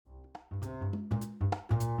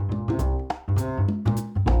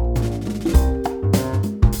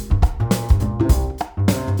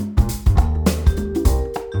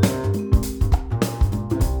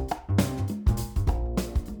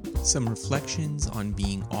Some reflections on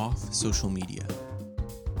being off social media.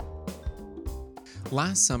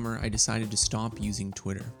 Last summer, I decided to stop using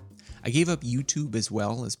Twitter. I gave up YouTube as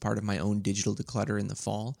well as part of my own digital declutter in the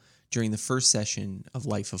fall during the first session of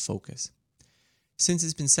Life of Focus. Since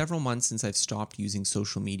it's been several months since I've stopped using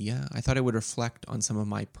social media, I thought I would reflect on some of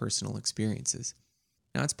my personal experiences.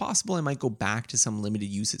 Now, it's possible I might go back to some limited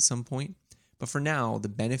use at some point, but for now, the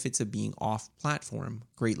benefits of being off-platform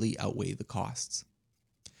greatly outweigh the costs.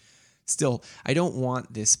 Still, I don't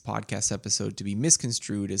want this podcast episode to be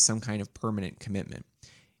misconstrued as some kind of permanent commitment.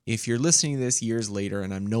 If you're listening to this years later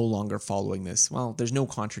and I'm no longer following this, well, there's no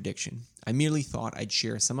contradiction. I merely thought I'd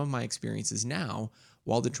share some of my experiences now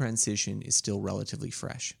while the transition is still relatively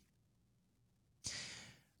fresh.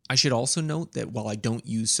 I should also note that while I don't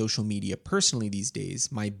use social media personally these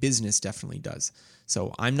days, my business definitely does.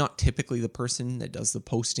 So I'm not typically the person that does the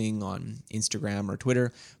posting on Instagram or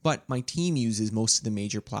Twitter, but my team uses most of the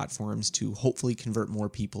major platforms to hopefully convert more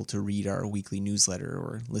people to read our weekly newsletter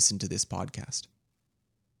or listen to this podcast.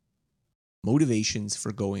 Motivations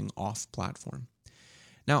for going off platform.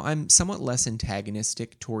 Now, I'm somewhat less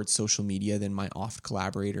antagonistic towards social media than my oft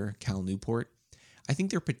collaborator, Cal Newport. I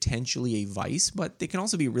think they're potentially a vice, but they can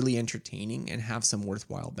also be really entertaining and have some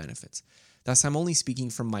worthwhile benefits. Thus, I'm only speaking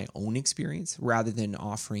from my own experience rather than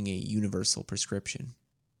offering a universal prescription.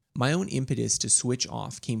 My own impetus to switch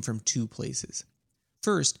off came from two places.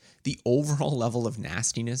 First, the overall level of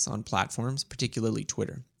nastiness on platforms, particularly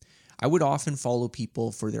Twitter. I would often follow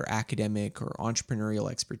people for their academic or entrepreneurial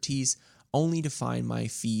expertise, only to find my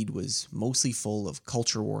feed was mostly full of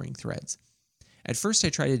culture-warring threads. At first, I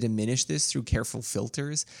tried to diminish this through careful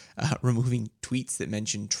filters. Removing tweets that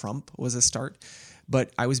mentioned Trump was a start,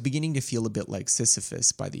 but I was beginning to feel a bit like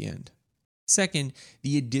Sisyphus by the end. Second,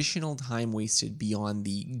 the additional time wasted beyond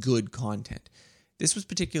the good content. This was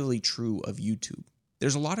particularly true of YouTube.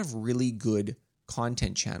 There's a lot of really good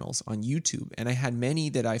content channels on YouTube, and I had many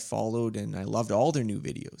that I followed and I loved all their new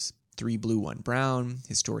videos. 3 Blue, 1 Brown,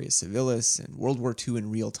 Historia Civilis, and World War II in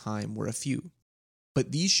Real Time were a few.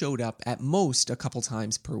 But these showed up at most a couple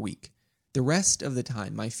times per week. The rest of the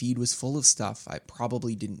time, my feed was full of stuff I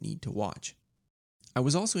probably didn't need to watch. I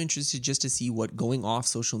was also interested just to see what going off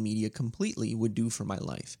social media completely would do for my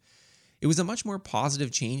life. It was a much more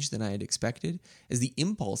positive change than I had expected, as the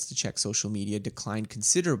impulse to check social media declined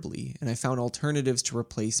considerably, and I found alternatives to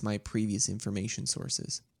replace my previous information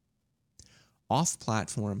sources.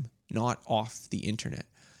 Off-platform, not off the internet.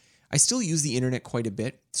 I still use the internet quite a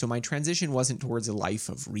bit, so my transition wasn't towards a life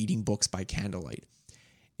of reading books by candlelight.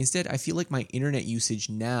 Instead, I feel like my internet usage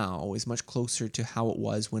now is much closer to how it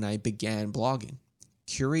was when I began blogging.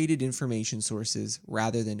 Curated information sources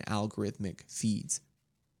rather than algorithmic feeds.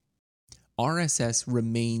 RSS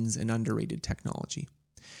remains an underrated technology.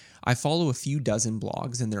 I follow a few dozen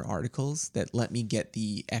blogs and their articles that let me get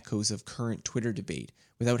the echoes of current Twitter debate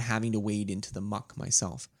without having to wade into the muck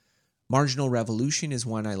myself. Marginal Revolution is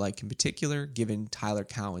one I like in particular, given Tyler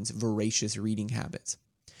Cowen's voracious reading habits.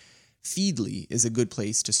 Feedly is a good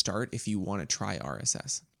place to start if you want to try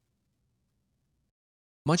RSS.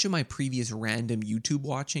 Much of my previous random YouTube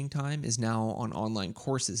watching time is now on online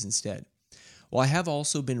courses instead. While I have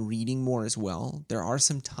also been reading more as well, there are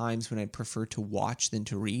some times when I'd prefer to watch than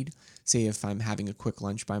to read, say if I'm having a quick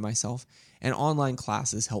lunch by myself, and online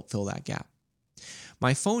classes help fill that gap.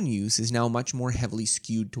 My phone use is now much more heavily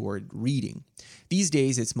skewed toward reading. These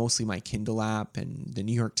days, it's mostly my Kindle app and the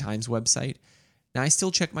New York Times website. Now, I still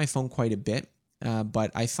check my phone quite a bit, but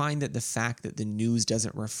I find that the fact that the news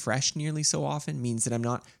doesn't refresh nearly so often means that I'm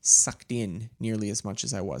not sucked in nearly as much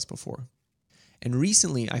as I was before. And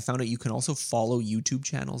recently, I found out you can also follow YouTube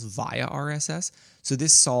channels via RSS, so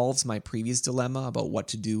this solves my previous dilemma about what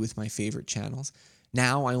to do with my favorite channels.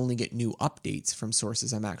 Now I only get new updates from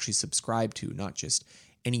sources I'm actually subscribed to, not just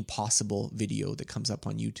any possible video that comes up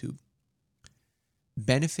on YouTube.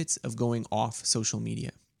 Benefits of going off social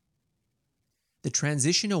media. The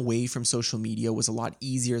transition away from social media was a lot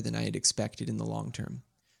easier than I had expected in the long term.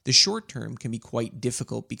 The short term can be quite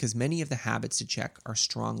difficult because many of the habits to check are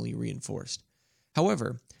strongly reinforced.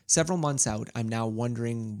 However, several months out, I'm now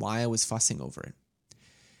wondering why I was fussing over it.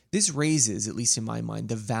 This raises, at least in my mind,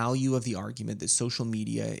 the value of the argument that social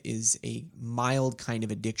media is a mild kind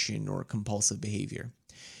of addiction or compulsive behavior.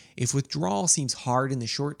 If withdrawal seems hard in the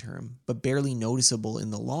short term, but barely noticeable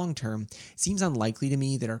in the long term, it seems unlikely to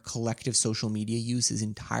me that our collective social media use is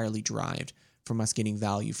entirely derived from us getting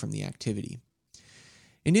value from the activity.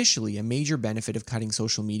 Initially, a major benefit of cutting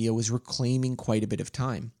social media was reclaiming quite a bit of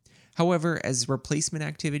time. However, as replacement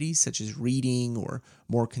activities such as reading or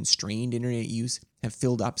more constrained internet use have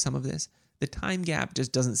filled up some of this, the time gap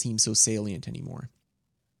just doesn't seem so salient anymore.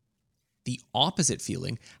 The opposite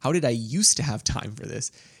feeling, how did I used to have time for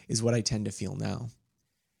this, is what I tend to feel now.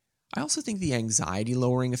 I also think the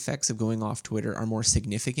anxiety-lowering effects of going off Twitter are more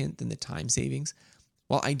significant than the time savings.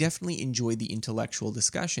 While I definitely enjoyed the intellectual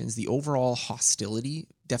discussions, the overall hostility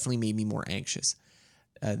definitely made me more anxious.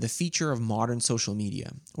 The feature of modern social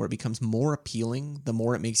media, where it becomes more appealing the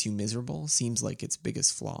more it makes you miserable, seems like its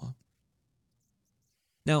biggest flaw.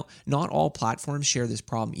 Now, not all platforms share this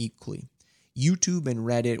problem equally. YouTube and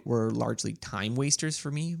Reddit were largely time wasters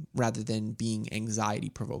for me rather than being anxiety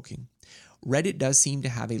provoking. Reddit does seem to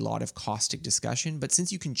have a lot of caustic discussion, but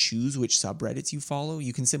since you can choose which subreddits you follow,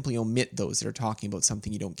 you can simply omit those that are talking about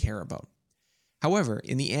something you don't care about. However,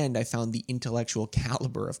 in the end, I found the intellectual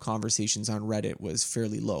caliber of conversations on Reddit was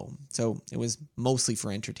fairly low, so it was mostly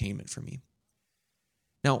for entertainment for me.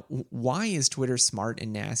 Now, why is Twitter smart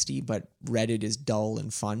and nasty, but Reddit is dull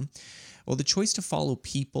and fun? Well, the choice to follow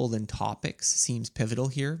people than topics seems pivotal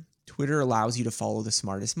here. Twitter allows you to follow the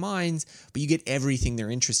smartest minds, but you get everything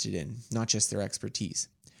they're interested in, not just their expertise.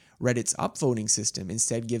 Reddit's upvoting system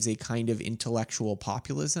instead gives a kind of intellectual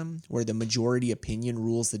populism where the majority opinion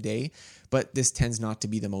rules the day, but this tends not to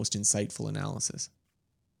be the most insightful analysis.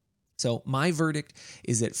 So my verdict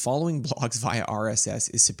is that following blogs via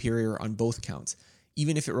RSS is superior on both counts,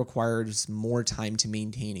 even if it requires more time to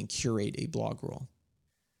maintain and curate a blog roll.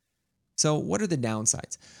 So what are the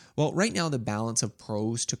downsides? Well, right now the balance of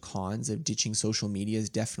pros to cons of ditching social media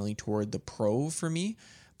is definitely toward the pro for me,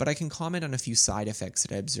 but I can comment on a few side effects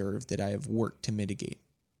that I observed that I have worked to mitigate.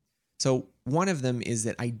 So one of them is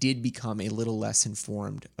that I did become a little less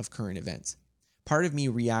informed of current events. Part of me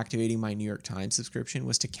reactivating my New York Times subscription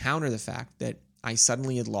was to counter the fact that I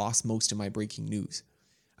suddenly had lost most of my breaking news.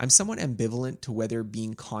 I'm somewhat ambivalent to whether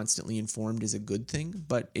being constantly informed is a good thing,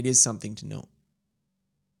 but it is something to note.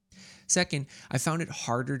 Second, I found it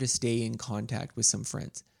harder to stay in contact with some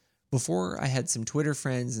friends. Before, I had some Twitter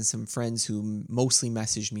friends and some friends who mostly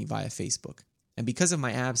messaged me via Facebook. And because of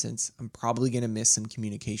my absence, I'm probably going to miss some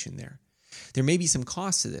communication there. There may be some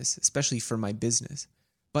cost to this, especially for my business.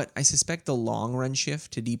 But I suspect the long-run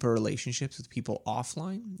shift to deeper relationships with people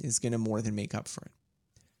offline is going to more than make up for it.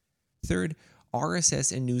 Third,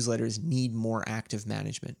 RSS and newsletters need more active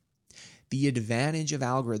management. The advantage of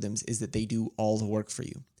algorithms is that they do all the work for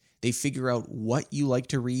you. They figure out what you like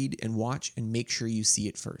to read and watch and make sure you see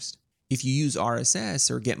it first. If you use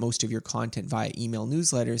RSS or get most of your content via email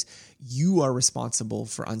newsletters, you are responsible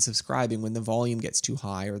for unsubscribing when the volume gets too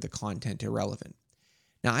high or the content irrelevant.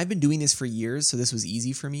 Now, I've been doing this for years, so this was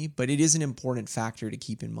easy for me, but it is an important factor to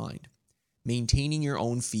keep in mind. Maintaining your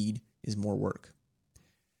own feed is more work.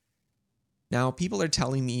 Now, people are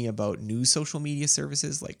telling me about new social media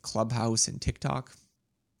services like Clubhouse and TikTok.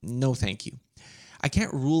 No, thank you. I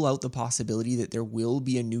can't rule out the possibility that there will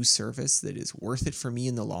be a new service that is worth it for me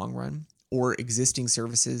in the long run, or existing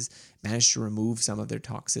services manage to remove some of their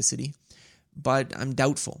toxicity, but I'm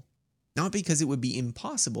doubtful. Not because it would be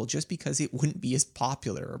impossible, just because it wouldn't be as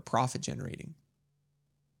popular or profit generating.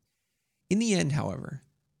 In the end, however,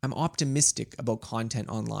 I'm optimistic about content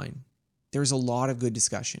online. There's a lot of good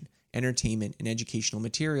discussion, entertainment, and educational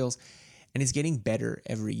materials, and it's getting better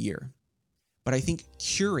every year. But I think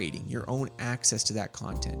curating your own access to that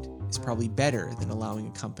content is probably better than allowing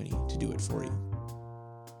a company to do it for you.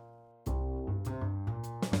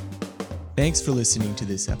 Thanks for listening to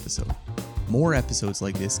this episode. More episodes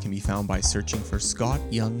like this can be found by searching for Scott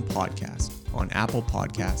Young Podcast on Apple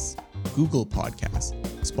Podcasts, Google Podcasts,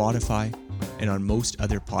 Spotify, and on most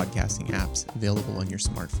other podcasting apps available on your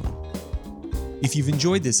smartphone. If you've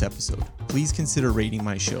enjoyed this episode, please consider rating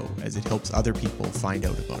my show as it helps other people find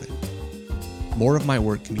out about it. More of my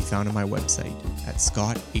work can be found on my website at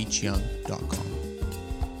scotthyoung.com.